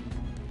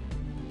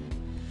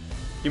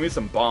 Give me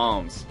some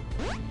bombs.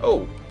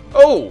 Oh.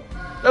 Oh!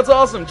 That's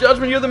awesome.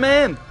 Judgment, you're the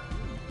man.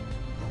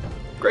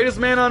 Greatest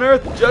man on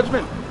earth.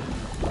 Judgment.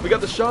 We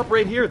got the shop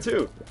right here,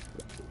 too.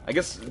 I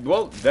guess,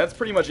 well, that's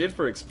pretty much it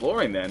for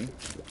exploring, then.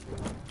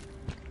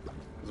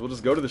 We'll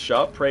just go to the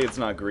shop, pray it's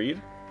not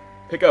greed.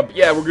 Pick up,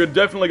 yeah, we're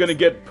definitely going to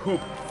get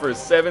poop for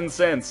 7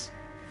 cents.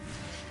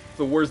 It's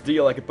the worst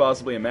deal I could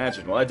possibly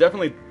imagine. Well, I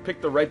definitely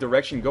picked the right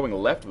direction going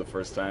left the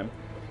first time.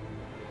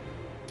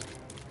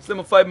 So then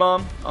we'll fight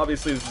Mom.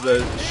 Obviously, this is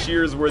a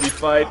Shears-worthy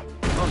fight.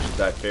 Mom should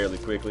die fairly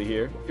quickly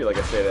here. I feel like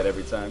I say that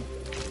every time.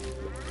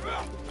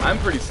 I'm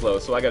pretty slow,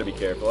 so I gotta be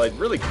careful. I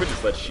really could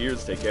just let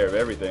Shears take care of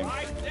everything.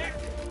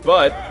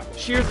 But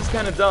Shears is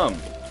kind of dumb.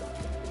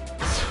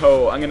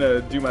 So I'm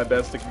gonna do my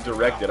best to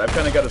direct it. I've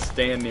kind of got to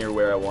stand near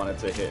where I want it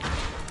to hit.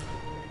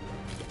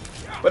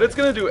 But it's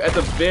gonna do, at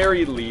the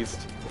very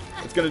least,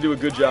 it's gonna do a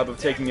good job of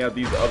taking out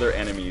these other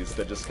enemies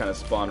that just kind of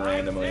spawn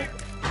randomly.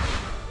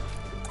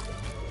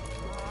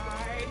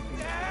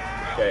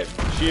 Okay,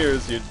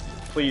 Shears, you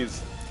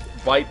please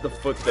bite the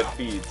foot that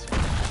feeds.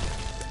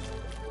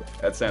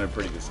 That sounded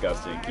pretty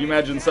disgusting. Can you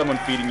imagine someone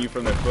feeding you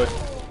from their foot?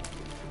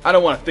 I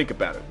don't want to think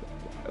about it.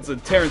 That's a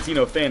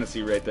Tarantino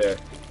fantasy right there.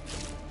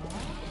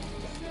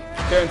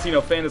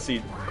 Tarantino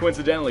fantasy,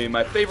 coincidentally,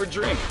 my favorite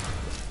drink.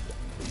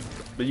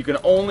 But you can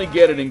only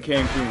get it in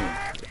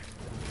Cancun.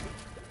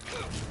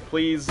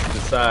 Please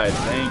decide.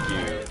 Thank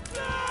you.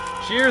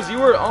 Shears, you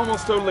were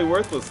almost totally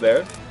worthless there.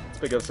 Let's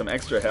pick up some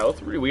extra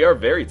health. We are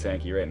very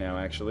tanky right now,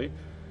 actually.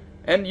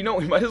 And, you know,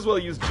 we might as well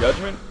use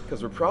Judgment,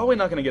 because we're probably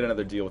not going to get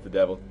another deal with the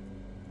devil.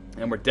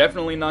 And we're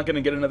definitely not going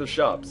to get another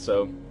shop,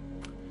 so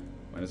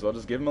might as well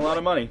just give him a lot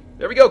of money.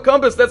 There we go,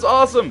 Compass, that's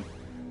awesome!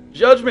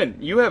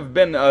 Judgment, you have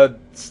been a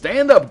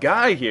stand-up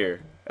guy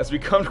here as we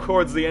come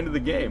towards the end of the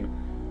game.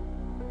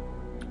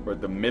 Or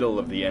the middle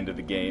of the end of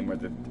the game, or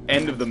the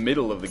end of the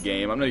middle of the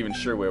game. I'm not even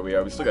sure where we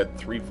are. We still got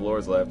 3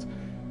 floors left.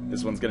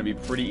 This one's going to be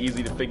pretty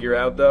easy to figure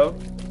out, though.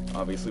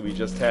 Obviously, we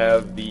just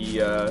have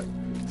the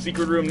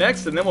secret room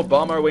next, and then we'll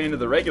bomb our way into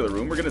the regular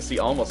room. We're going to see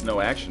almost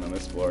no action on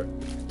this floor.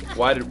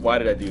 Why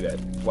did I do that?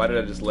 Why did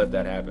I just let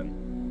that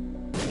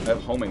happen? I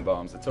have homing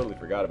bombs. I totally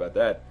forgot about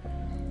that.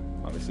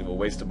 Obviously, we'll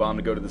waste a bomb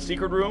to go to the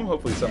secret room.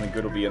 Hopefully something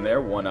good will be in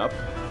there. 1 up.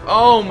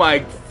 Oh my...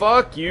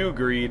 Fuck you,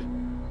 Greed.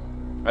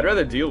 I'd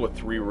rather deal with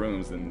 3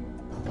 rooms than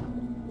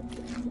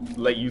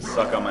let you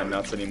suck on my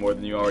nuts any more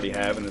than you already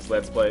have in this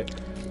Let's Play.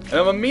 And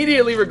I'm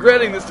immediately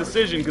regretting this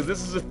decision, because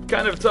this is a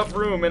kind of tough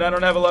room, and I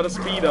don't have a lot of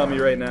speed on me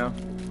right now.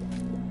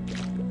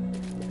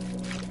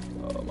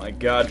 Oh my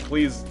god,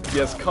 please,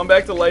 yes, come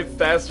back to life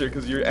faster,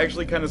 because you're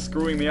actually kind of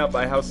screwing me up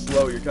by how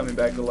slow you're coming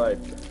back to life.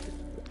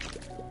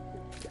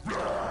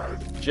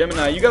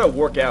 Gemini, you gotta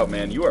work out,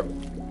 man. You are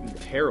in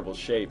terrible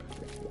shape.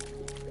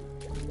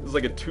 This is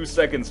like a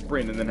 2-second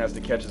sprint and then has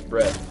to catch his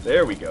breath.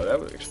 There we go.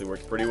 That actually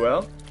worked pretty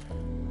well.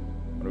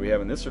 What do we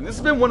have in this room? This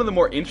has been one of the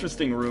more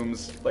interesting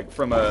rooms, like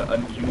from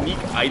a unique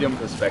item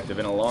perspective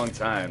in a long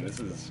time. This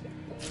is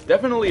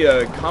definitely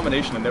a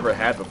combination I've never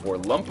had before.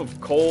 Lump of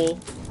coal,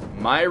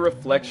 my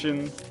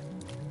reflection,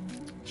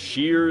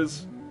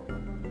 Shears.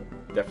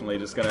 Definitely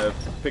just gonna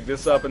pick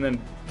this up and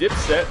then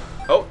Dipset.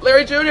 Oh,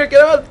 Larry Jr.,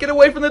 get out! Get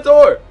away from the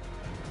door!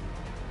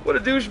 What a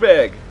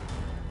douchebag.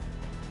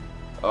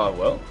 Oh,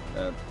 well,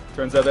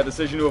 turns out that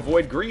decision to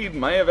avoid greed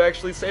might have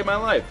actually saved my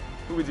life.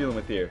 Who are we dealing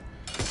with here?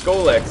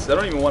 Skolex. I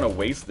don't even want to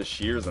waste the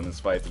Shears on this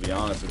fight, to be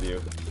honest with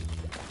you.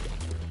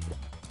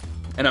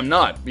 And I'm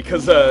not,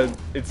 because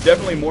it's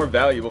definitely more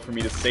valuable for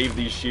me to save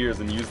these Shears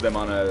and use them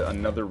on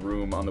another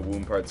room on the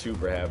Womb Part 2,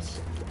 perhaps.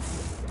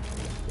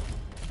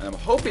 And I'm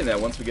hoping that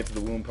once we get to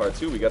the Womb Part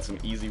 2, we got some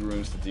easy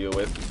rooms to deal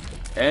with.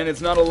 And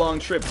it's not a long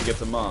trip to get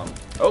to Mom.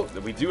 Oh,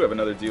 we do have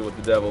another deal with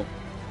the devil.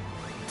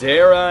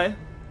 Dare I?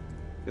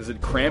 Is it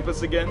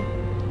Krampus again?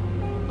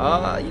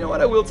 You know what?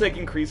 I will take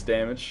increased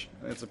damage.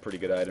 That's a pretty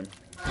good item.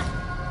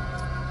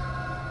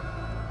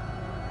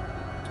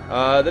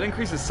 That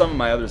increases some of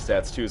my other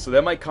stats too, so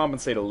that might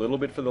compensate a little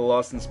bit for the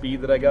loss in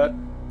speed that I got.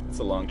 It's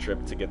a long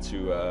trip to get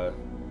to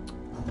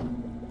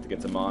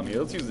Mom here.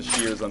 Let's use the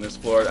Shears on this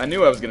floor. I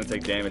knew I was going to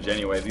take damage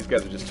anyway. These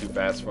guys are just too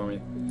fast for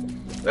me.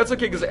 That's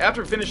okay, because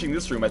after finishing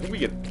this room, I think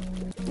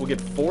we'll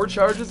get 4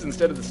 charges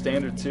instead of the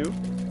standard 2.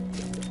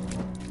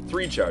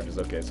 3 charges.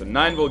 Okay, so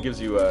 9 volt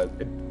gives you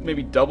it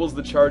maybe doubles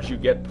the charge you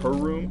get per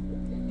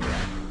room.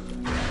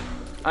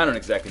 I don't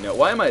exactly know.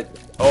 Why am I?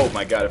 Oh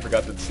my god, I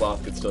forgot that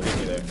Sloth could still hit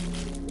me there.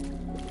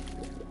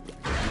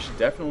 We should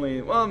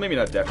definitely, well, maybe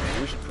not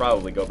definitely. We should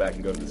probably go back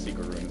and go to the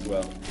secret room as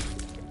well.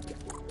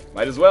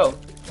 Might as well.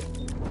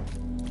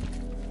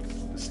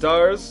 The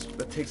stars,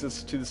 that takes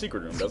us to the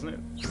secret room, doesn't it?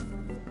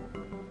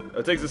 Oh,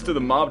 it takes us to the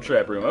mob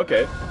trap room.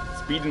 Okay.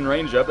 Speed and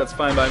range up, that's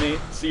fine by me.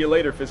 See you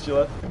later,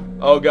 Fistula.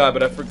 Oh god,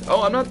 but I forgot.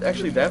 Oh, I'm not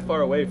actually that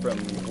far away from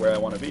where I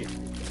want to be.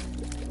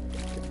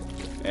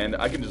 And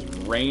I can just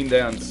rain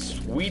down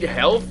sweet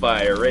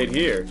hellfire right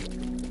here.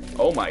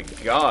 Oh my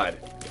god.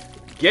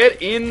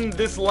 Get in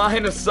this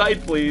line of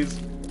sight, please.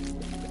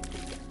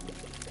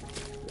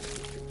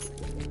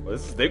 Well,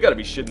 they've got to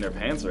be shitting their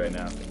pants right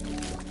now.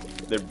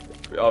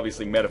 They're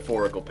obviously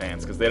metaphorical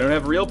pants, because they don't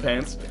have real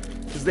pants,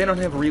 because they don't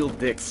have real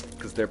dicks,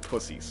 because they're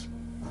pussies.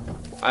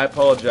 I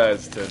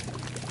apologize to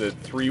the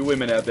 3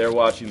 women out there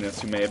watching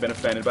this who may have been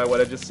offended by what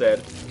I just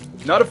said.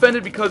 Not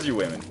offended because you're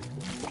women.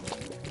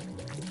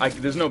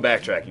 There's no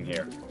backtracking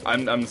here.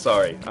 I'm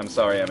sorry. I'm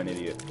sorry I'm an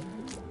idiot.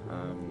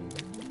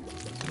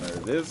 Murder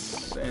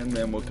this, and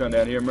then we'll come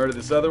down here and murder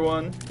this other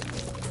one.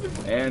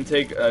 And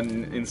take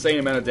an insane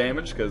amount of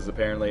damage, because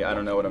apparently I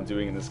don't know what I'm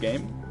doing in this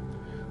game.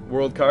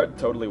 World card,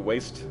 totally a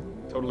waste,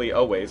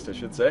 I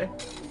should say.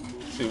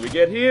 Let's see what we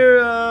get here.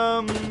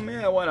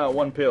 Yeah, why not?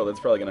 1 pill, that's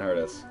probably going to hurt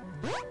us.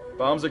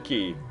 Bombs are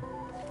key.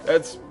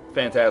 That's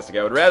fantastic.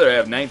 I would rather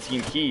have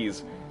 19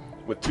 keys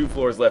with 2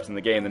 floors left in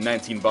the game than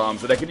 19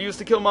 bombs that I could use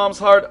to kill Mom's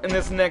heart in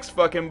this next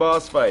fucking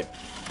boss fight.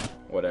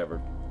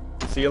 Whatever.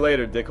 See you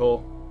later,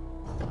 dickhole.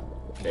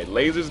 Okay,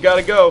 Lazer's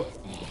gotta go.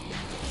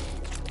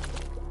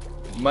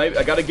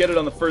 I gotta get it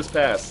on the first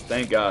pass.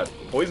 Thank God.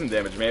 Poison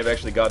damage may have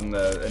actually gotten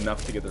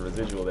enough to get the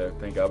residual there.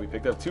 Thank God we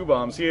picked up 2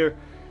 bombs here.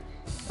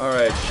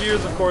 Alright,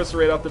 shears, of course,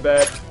 right off the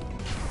bat.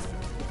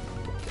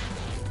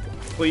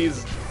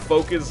 Please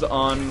focus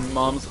on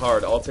Mom's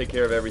heart. I'll take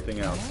care of everything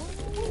else.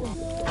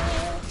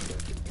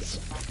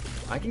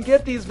 I can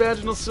get these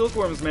vaginal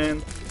silkworms,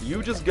 man.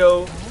 You just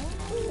go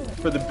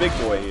for the big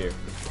boy here.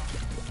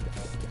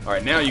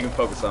 Alright, now you can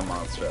focus on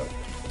Monstro.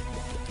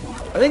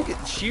 I think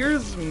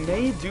shears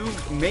may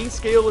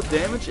scale with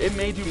damage. It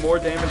may do more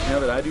damage now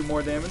that I do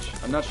more damage.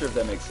 I'm not sure if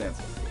that makes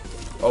sense.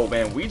 Oh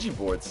man, Ouija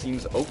board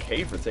seems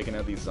okay for taking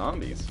out these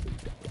zombies.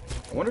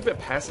 I wonder if it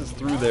passes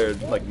through their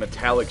like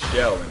metallic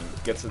shell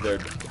and gets to their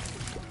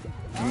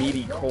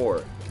meaty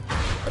core.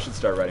 I should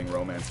start writing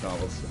romance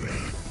novels.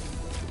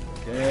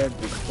 Okay,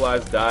 the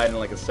supplies died in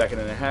like a second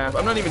and a half.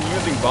 I'm not even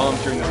using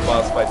bombs during this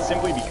boss fight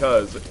simply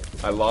because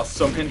I lost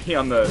so many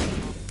on the...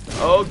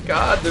 Oh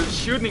god, they're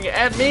shooting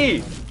at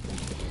me!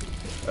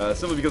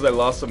 Simply because I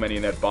lost so many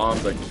in that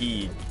bombs are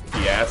key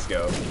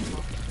fiasco.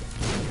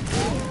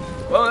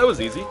 Well, that was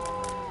easy.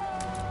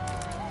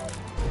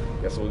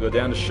 Guess we'll go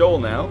down to Shoal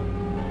now.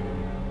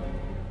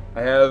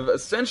 I have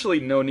essentially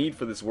no need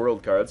for this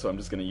world card, so I'm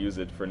just going to use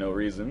it for no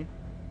reason.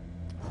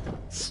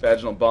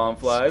 Vaginal bomb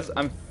flies.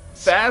 I'm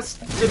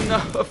fast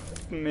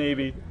enough,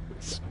 maybe.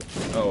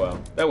 Oh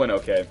well, that went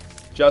okay.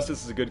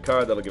 Justice is a good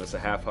card, that'll give us a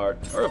half heart,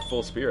 or a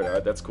full spirit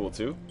heart, that's cool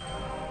too.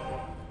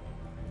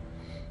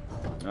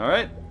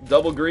 Alright,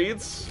 double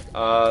greeds,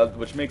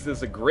 which makes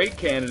this a great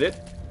candidate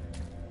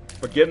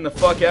for getting the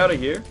fuck out of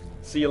here.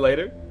 See you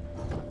later.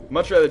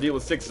 Much rather deal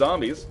with 6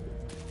 zombies.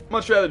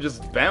 Much rather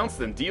just bounce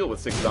than deal with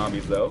 6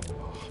 zombies though.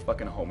 Oh,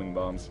 fucking homing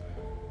bombs.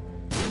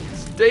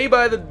 Stay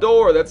by the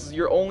door, that's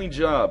your only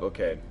job.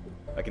 Okay,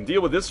 I can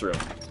deal with this room.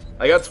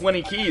 I got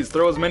 20 keys,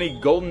 throw as many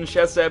golden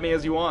chests at me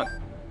as you want.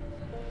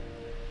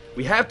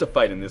 We have to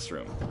fight in this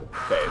room.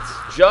 Okay,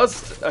 it's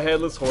just a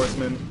headless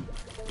horseman.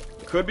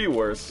 Could be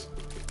worse.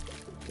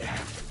 In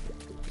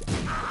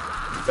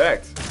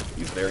fact,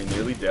 he's very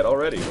nearly dead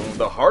already. Well,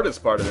 the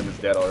hardest part of him is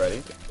dead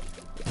already.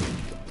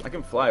 I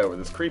can fly over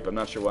this creep, I'm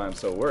not sure why I'm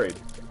so worried.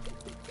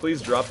 Please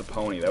drop the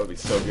pony, that would be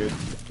so good.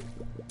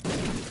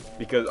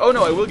 Because, oh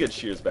no, I will get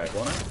shears back,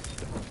 won't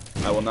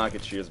I? I will not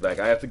get shears back.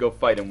 I have to go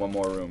fight in one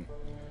more room.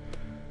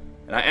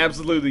 And I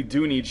absolutely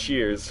do need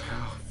shears.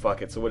 Oh,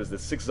 fuck it, so what is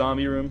this, 6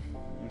 zombie room?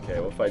 Okay,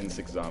 we'll fight in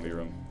 6 zombie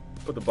room.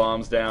 Put the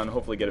bombs down,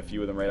 hopefully get a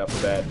few of them right off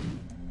the bat.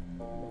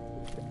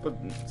 Put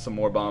some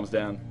more bombs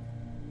down.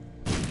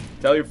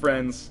 Tell your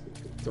friends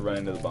to run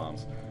into the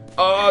bombs.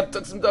 Oh,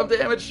 took some dumb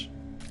damage!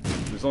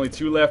 There's only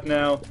 2 left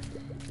now.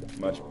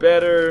 Much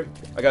better.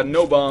 I got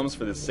no bombs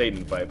for this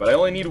Satan fight, but I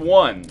only need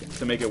 1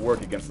 to make it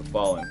work against the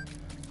Fallen.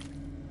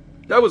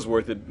 That was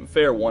worth it.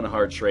 Fair 1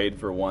 hard trade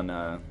for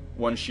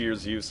one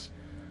shears use.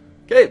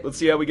 Okay, let's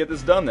see how we get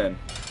this done then.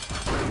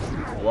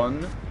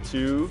 1,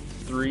 2,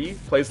 3.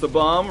 Place the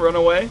bomb, run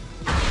away.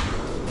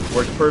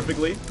 Worked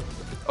perfectly.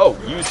 Oh,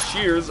 use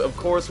shears, of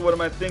course, what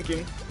am I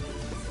thinking?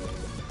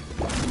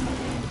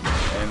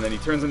 And then he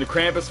turns into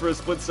Krampus for a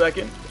split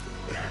second,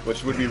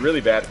 which would be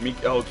really bad for me.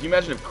 Oh, can you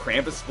imagine if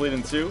Krampus split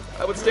in 2?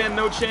 I would stand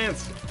no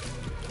chance.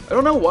 I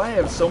don't know why I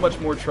have so much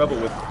more trouble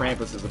with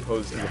Krampus as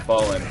opposed to the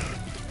Fallen.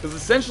 Because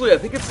essentially, I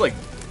think it's like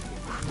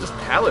just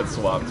palette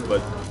swapped,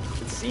 but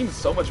it seems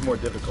so much more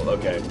difficult.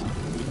 Okay.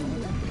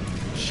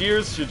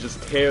 Shears should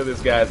just tear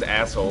this guy's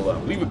asshole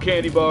up. Leave a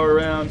candy bar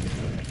around.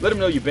 Let him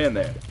know you've been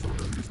there.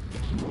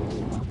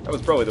 That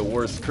was probably the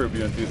worst Curb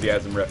Your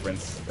Enthusiasm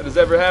reference that has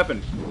ever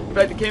happened. In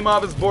fact, it came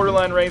off as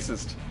borderline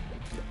racist.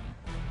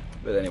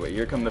 But anyway,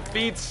 here come the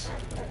feats.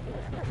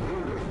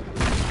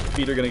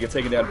 Feet are gonna get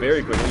taken down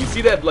very quickly. You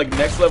see that like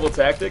next level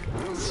tactic?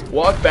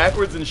 Walk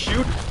backwards and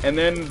shoot, and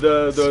then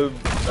the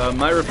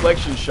my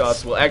reflection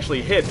shots will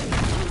actually hit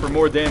for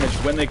more damage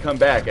when they come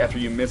back after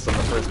you miss on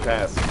the first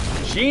pass.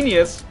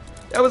 Genius!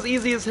 That was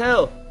easy as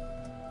hell.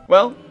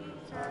 Well,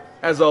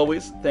 as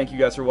always, thank you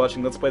guys for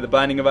watching Let's Play The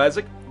Binding of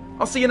Isaac.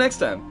 I'll see you next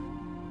time.